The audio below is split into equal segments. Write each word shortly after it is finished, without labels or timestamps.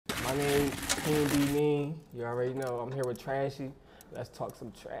My name is PNB Meen. You already know. I'm here with TRSHY. Let's talk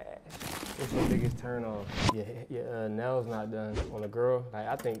some trash. What's your biggest turn off? Your nails not done on a girl. Like,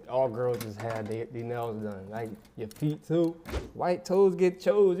 I think all girls just had their nails done. Like, your feet too. White toes get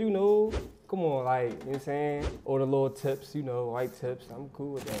chose, you know. Come on, like, you know what I'm saying? Or the little tips, you know, white tips. I'm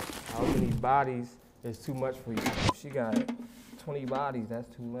cool with that. How many bodies is too much for you? If she got 20 bodies,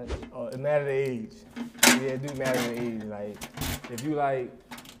 that's too much. Oh, it matter the age. Yeah, it do matter the age. Like, if you like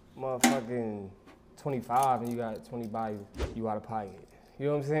motherfucking 25 and you got 20 bodies, you out of pocket. You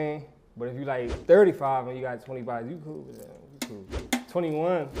know what I'm saying? But if you like 35 and you got 20 bodies, you cool with that. You cool.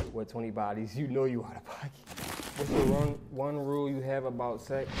 21 with 20 bodies, you know you out of pocket. What's the one rule you have about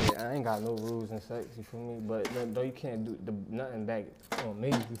sex? Yeah, I ain't got no rules in sex, you feel me? But no, you can't do nothing back on me,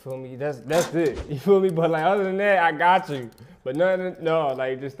 you feel me? That's it, you feel me? But like other than that, I got you. But no,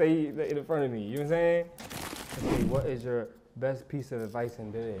 like just stay in front of me, you know what I'm saying? Okay, what is your best piece of advice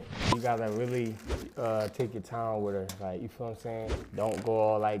in bed? You gotta really take your time with her, like, you feel what I'm saying? Don't go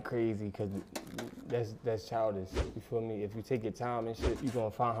all like crazy, cause that's childish, you feel me? If you take your time and shit, you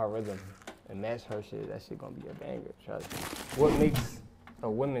gonna find her rhythm and match her shit. That shit gonna be a banger, trust me. What makes a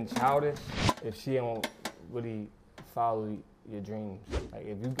woman childish? If she don't really follow your dreams. Like,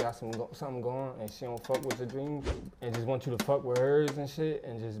 if you got something going and she don't fuck with your dreams and just want you to fuck with hers and shit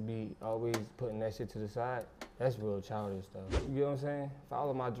and just be always putting that shit to the side, that's real childish though. You get what I'm saying?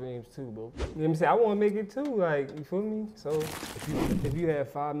 Follow my dreams too, bro. You know what I'm saying? I wanna make it too, like, you feel me? So if you had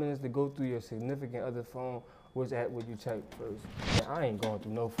 5 minutes to go through your significant other phone, which app would you check first? Man, I ain't going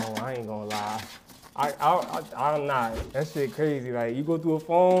through no phone, I ain't gonna lie. I'm not. That shit crazy. Like, you go through a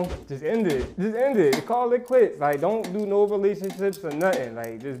phone, just end it. Just end it. Call it quits. Like, don't do no relationships or nothing.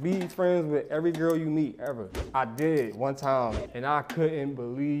 Like, just be friends with every girl you meet ever. I did one time, and I couldn't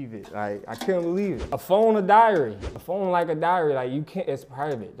believe it. Like, I couldn't believe it. A phone, a diary. A phone like a diary. Like, you can't, it's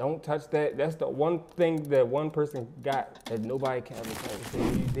private. Don't touch that. That's the one thing that one person got that nobody can ever touch. So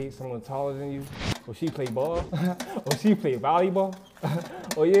you date someone taller than you, or she play ball, or she play volleyball.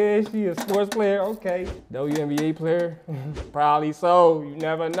 Oh yeah, she a sports player, okay. WNBA player? Probably so, you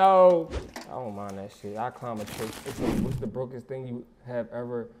never know. I don't mind that shit. I climb a tree. What's the brokest thing you have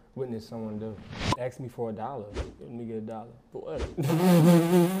ever witnessed someone do? Ask me for $1. Let me get $1. For what?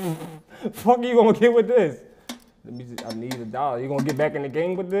 Fuck you gonna get with this? I need $1. You gonna get back in the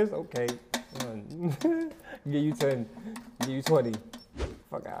game with this? Okay. Give you 10, give you 20.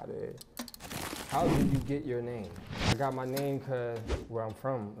 Fuck out of here. How did you get your name? I got my name cause where I'm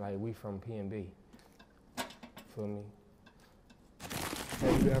from, like, we from PNB. Feel me?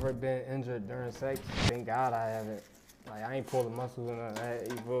 Have you ever been injured during sex? Thank God I haven't. Like, I ain't pulling muscles or nothing, that,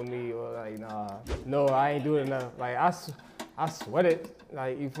 you feel me? Or like, nah. No, I ain't doing enough. Like, I sweated,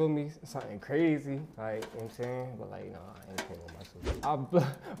 like, you feel me? Something crazy, like, you know what I'm saying? But like, nah, I ain't pulling muscles.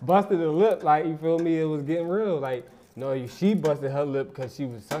 I busted a lip, like, you feel me? It was getting real, like, no, she busted her lip because she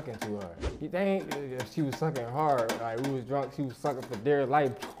was sucking too hard. You think she was sucking hard, like, we was drunk, she was sucking for dear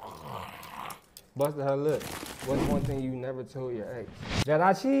life. Busted her lip. What's one thing you never told your ex? That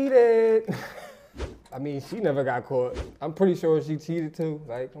I cheated. I mean, she never got caught. I'm pretty sure she cheated too.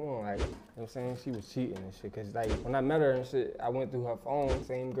 Like, come on, like, you know what I'm saying? She was cheating and shit. Cause like, when I met her and shit, I went through her phone,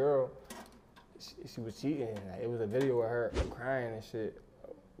 same girl. She was cheating. Like, it was a video of her crying and shit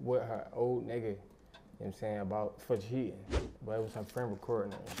with her old nigga. You know what I'm saying, for cheating. But it was her friend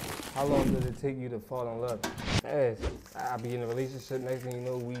recording it. How long did it take you to fall in love? Fast. I be in a relationship, next thing you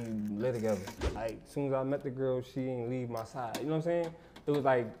know, we live together. Like, as soon as I met the girl, she ain't leave my side. You know what I'm saying? It was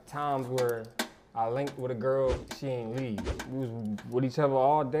like times where I linked with a girl, she ain't leave. We was with each other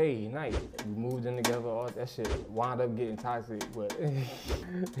all day, night. We moved in together, all that shit wound up getting toxic, but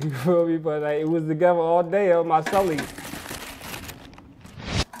you feel me? But like, it was together all day on my celly.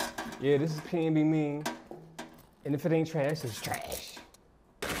 Yeah, this is PNB Meen, and if it ain't trash, it's trash.